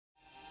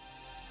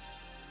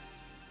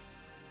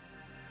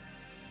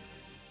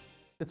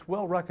It's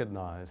well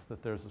recognized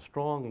that there's a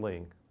strong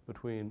link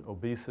between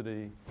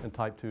obesity and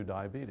type 2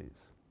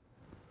 diabetes.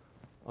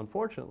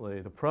 Unfortunately,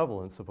 the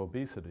prevalence of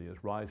obesity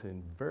is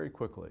rising very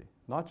quickly,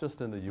 not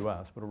just in the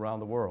US, but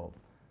around the world.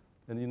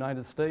 In the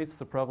United States,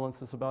 the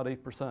prevalence is about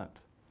 8%.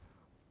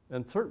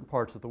 In certain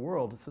parts of the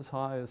world, it's as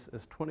high as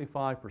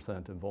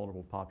 25% in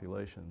vulnerable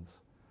populations.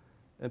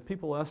 And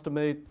people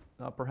estimate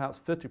perhaps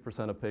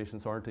 50% of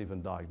patients aren't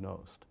even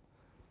diagnosed.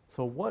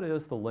 So what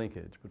is the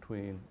linkage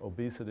between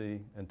obesity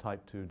and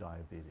type 2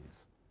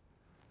 diabetes?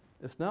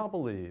 It's now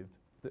believed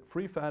that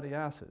free fatty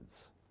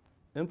acids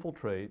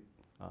infiltrate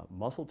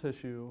muscle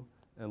tissue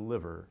and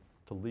liver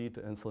to lead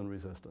to insulin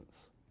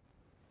resistance.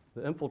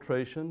 The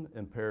infiltration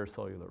impairs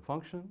cellular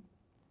function.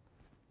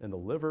 In the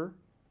liver,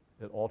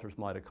 it alters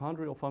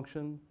mitochondrial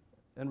function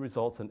and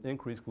results in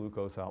increased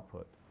glucose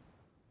output.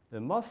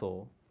 In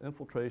muscle,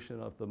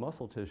 infiltration of the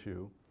muscle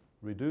tissue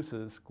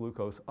reduces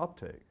glucose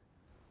uptake,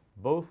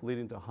 both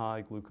leading to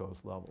high glucose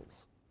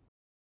levels.